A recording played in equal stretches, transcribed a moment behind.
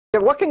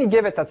What can you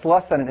give it that's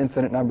less than an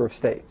infinite number of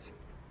states?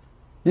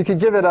 You could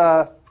give it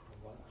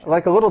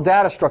like a little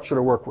data structure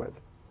to work with.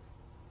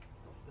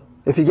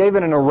 If you gave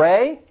it an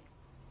array,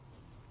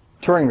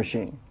 Turing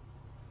machine.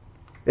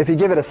 If you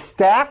give it a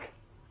stack,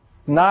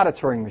 not a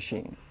Turing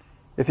machine.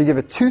 If you give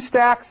it 2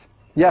 stacks,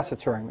 yes, a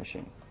Turing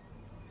machine.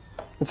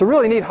 It's a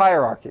really neat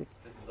hierarchy.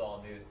 This is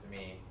all news to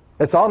me.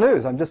 It's all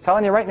news. I'm just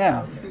telling you right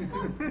now.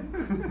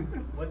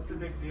 What's the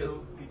big deal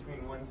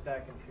between 1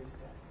 stack and 2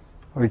 stacks?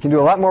 We can do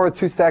a lot more with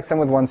 2 stacks than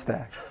with 1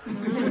 stack.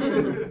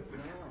 I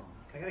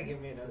gotta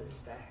give me another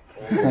stack.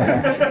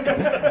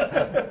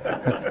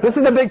 This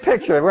is the big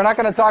picture. We're not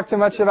going to talk too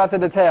much about the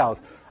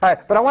details. All right,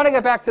 but I want to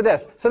get back to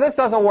this. So this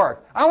doesn't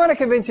work. I want to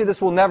convince you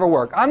this will never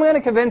work. I'm going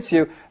to convince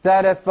you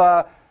that if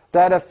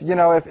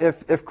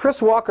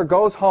Chris Walker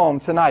goes home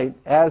tonight,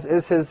 as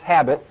is his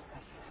habit,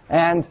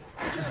 and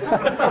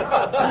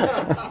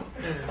I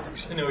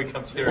know he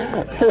comes here.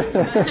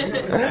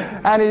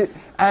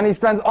 and he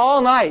spends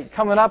all night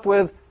coming up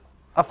with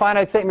a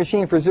finite state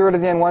machine for 0 to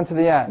the n, 1 to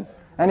the n.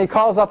 And he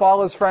calls up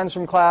all his friends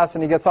from class,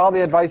 and he gets all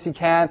the advice he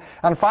can.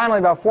 And finally,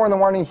 about 4 in the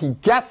morning, he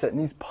gets it, and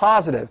he's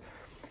positive.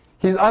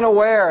 He's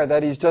unaware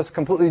that he's just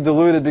completely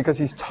deluded because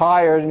he's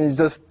tired and he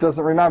just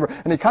doesn't remember.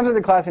 And he comes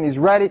into class, and he's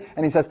ready,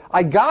 and he says,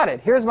 I got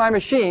it. Here's my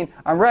machine.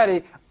 I'm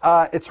ready.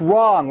 It's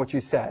wrong what you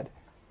said.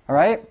 All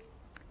right?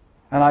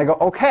 And I go,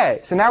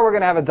 OK. So now we're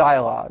going to have a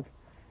dialogue.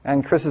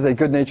 And Chris is a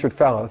good-natured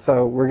fellow,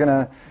 so we're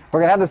gonna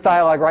have this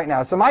dialogue right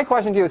now. So my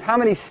question to you is, how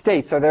many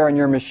states are there in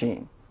your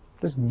machine?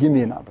 Just give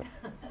me a number.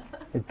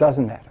 It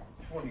doesn't matter.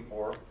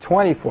 24.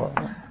 24.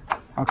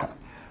 Okay.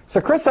 So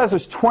Chris says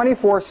there's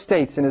 24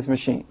 states in his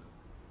machine.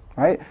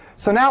 Right?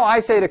 So now I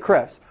say to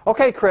Chris,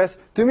 OK, Chris,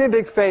 do me a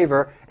big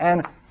favor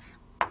and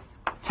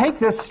take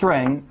this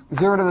string,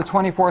 0 to the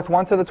 24th,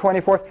 1 to the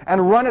 24th,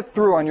 and run it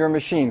through on your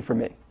machine for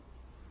me.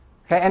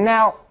 Okay? And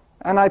now,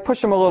 and I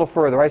push him a little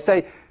further. I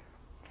say,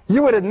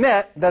 you would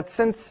admit that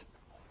since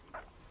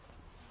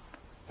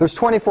there's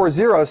 24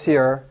 zeros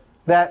here,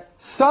 that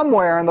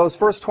somewhere in those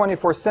first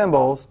 24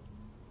 symbols,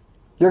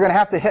 you're going to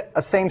have to hit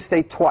a same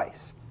state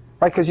twice.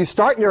 Right? Because you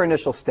start in your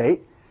initial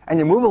state, and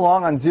you move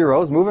along on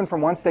zeros, moving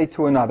from one state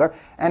to another.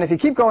 And if you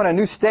keep going to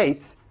new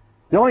states,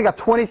 you only got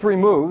 23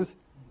 moves,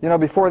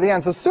 before the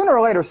end. So sooner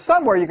or later,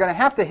 somewhere, you're going to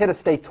have to hit a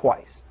state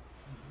twice.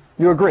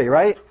 You agree,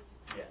 right?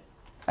 Yeah.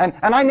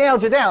 And I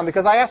nailed you down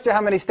because I asked you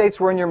how many states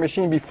were in your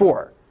machine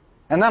before.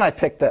 And then I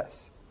picked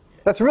this.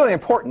 That's really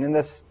important in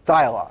this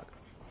dialogue.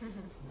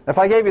 If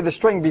I gave you the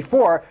string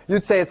before,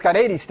 you'd say it's got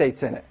 80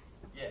 states in it.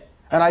 Yeah.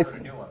 And I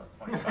knew one was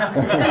 25.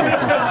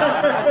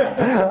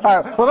 All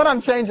right, well, then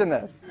I'm changing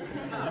this.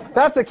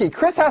 That's the key.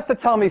 Chris has to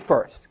tell me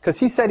first, because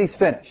he said he's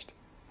finished.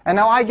 And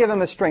now I give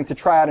him a string to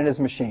try out in his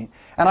machine.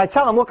 And I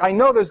tell him, look, I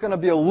know there's going to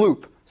be a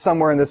loop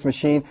somewhere in this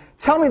machine.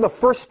 Tell me the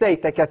first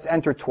state that gets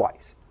entered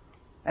twice.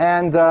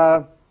 And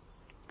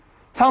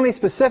tell me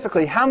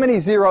specifically how many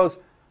zeros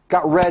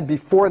got read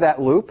before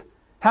that loop,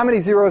 how many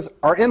zeros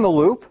are in the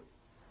loop,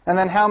 and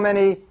then how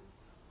many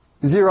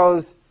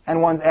zeros and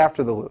ones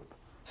after the loop.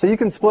 So you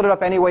can split it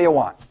up any way you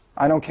want.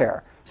 I don't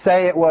care.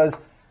 Say it was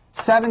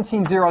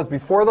 17 zeros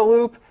before the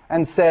loop,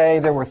 and say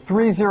there were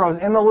 3 zeros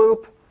in the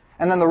loop,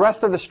 and then the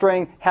rest of the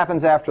string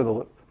happens after the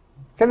loop.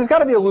 Okay, there's got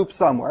to be a loop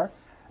somewhere.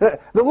 The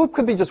loop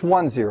could be just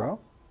 1 0,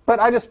 but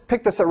I just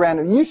picked this at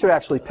random. You should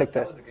actually pick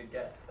this. That was a good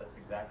guess. That's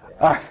exactly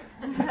All right.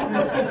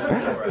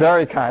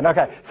 Very kind.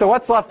 Okay, so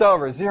what's left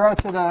over? 0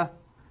 to the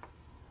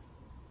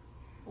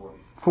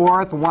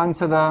 4th, 1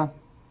 to the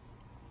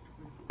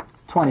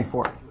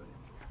 24th.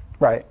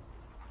 Right.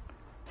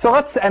 So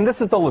and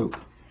this is the loop.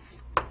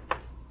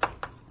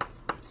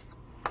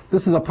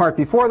 This is a part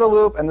before the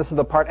loop, and this is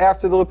the part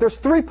after the loop. There's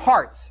 3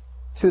 parts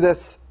to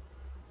this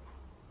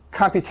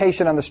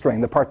computation on the string.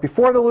 The part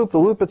before the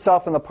loop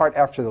itself, and the part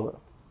after the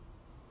loop.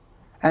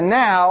 And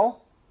now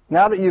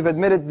that you've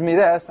admitted to me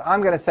this,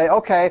 I'm going to say,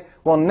 OK,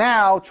 well,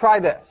 now try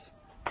this.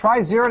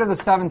 Try 0 to the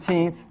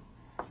 17th,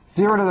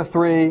 0 to the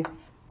 3,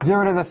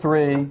 0 to the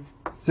 3,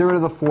 0 to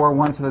the 4,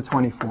 1 to the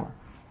 24.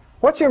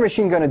 What's your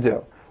machine going to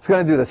do? It's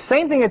going to do the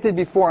same thing it did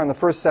before on the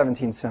first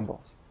 17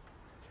 symbols.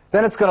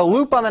 Then it's going to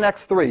loop on the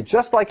next 3,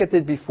 just like it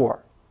did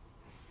before.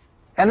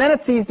 And then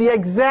it sees the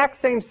exact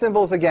same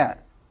symbols again.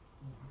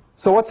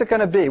 So what's it going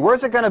to be?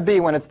 Where's it going to be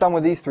when it's done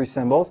with these 3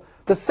 symbols?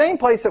 The same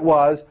place it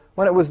was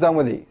when it was done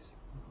with these.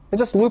 It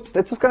just loops.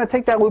 It's just going to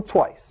take that loop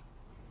twice.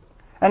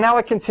 And now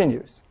it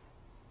continues.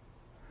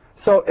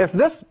 So if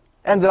this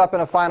ended up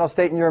in a final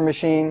state in your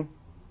machine,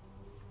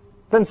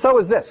 then so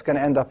is this going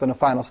to end up in a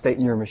final state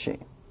in your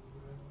machine.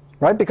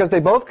 Right? Because they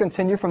both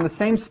continue from the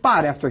same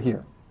spot after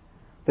here.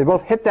 They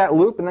both hit that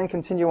loop and then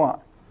continue on.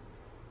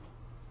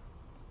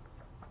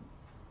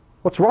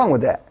 What's wrong with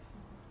that?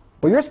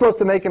 Well, you're supposed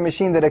to make a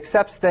machine that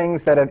accepts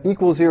things that have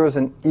equal zeros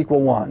and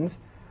equal ones.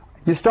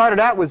 You started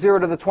out with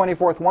 0 to the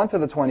 24th, 1 to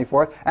the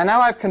 24th, and now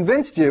I've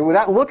convinced you,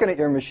 without looking at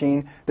your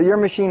machine, that your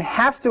machine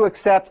has to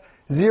accept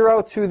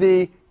 0 to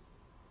the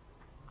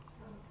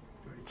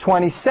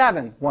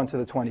 27, 1 to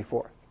the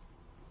 24th.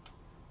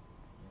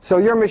 So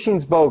your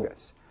machine's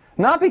bogus.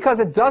 Not because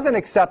it doesn't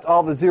accept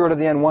all the 0 to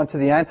the n, 1 to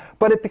the n,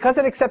 but because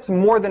it accepts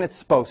more than it's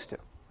supposed to.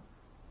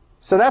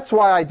 So that's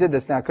why I did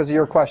this now, because of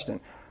your question.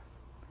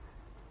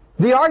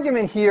 The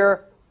argument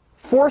here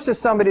forces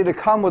somebody to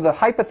come with a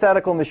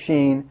hypothetical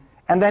machine,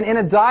 and then in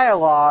a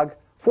dialogue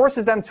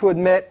forces them to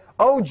admit,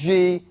 oh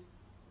gee,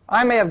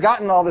 I may have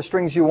gotten all the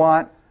strings you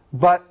want,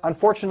 but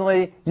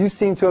unfortunately you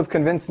seem to have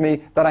convinced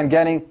me that I'm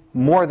getting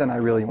more than I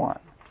really want.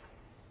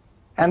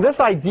 And this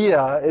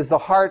idea is the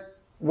heart.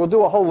 We'll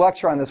do a whole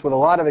lecture on this with a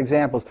lot of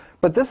examples,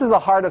 but this is the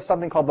heart of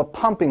something called the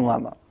pumping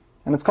lemma.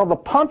 And it's called the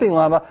pumping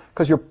lemma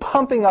because you're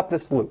pumping up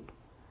this loop.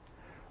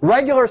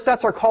 Regular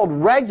sets are called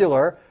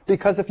regular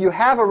because if you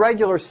have a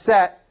regular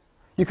set,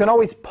 you can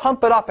always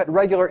pump it up at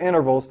regular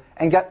intervals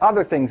and get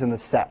other things in the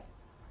set.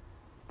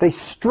 They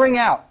string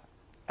out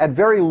at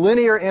very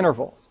linear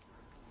intervals.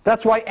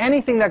 That's why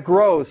anything that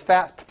grows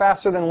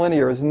faster than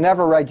linear is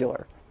never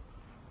regular.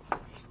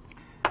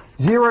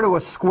 0 to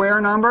a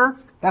square number,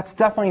 that's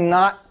definitely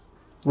not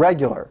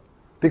regular,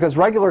 because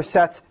regular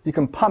sets you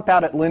can pump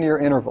out at linear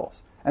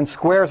intervals, and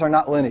squares are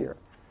not linear.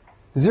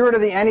 0 to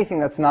the anything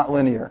that's not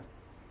linear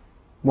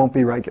won't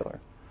be regular.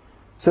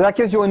 So that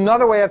gives you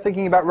another way of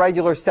thinking about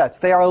regular sets.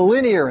 They are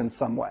linear in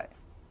some way.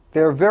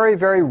 They are very,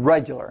 very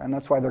regular, and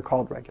that's why they're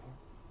called regular.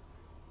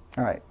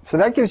 All right, so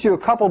that gives you a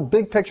couple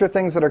big picture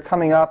things that are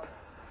coming up.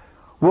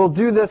 We'll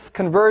do this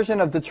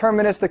conversion of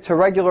deterministic to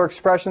regular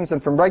expressions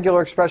and from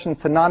regular expressions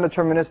to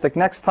non-deterministic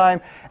next time,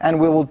 and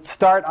we will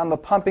start on the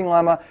pumping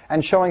lemma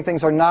and showing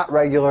things are not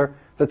regular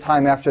the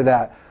time after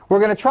that. We're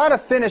going to try to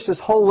finish this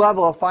whole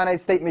level of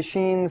finite state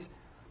machines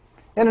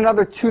in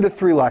another 2 to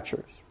 3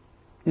 lectures.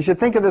 You should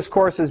think of this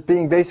course as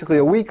being basically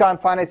a week on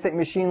finite state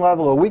machine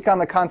level, a week on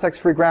the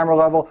context-free grammar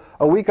level,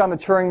 a week on the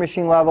Turing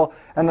machine level,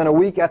 and then a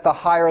week at the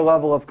higher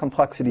level of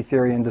complexity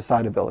theory and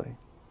decidability.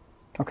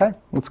 Okay?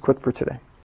 Let's quit for today.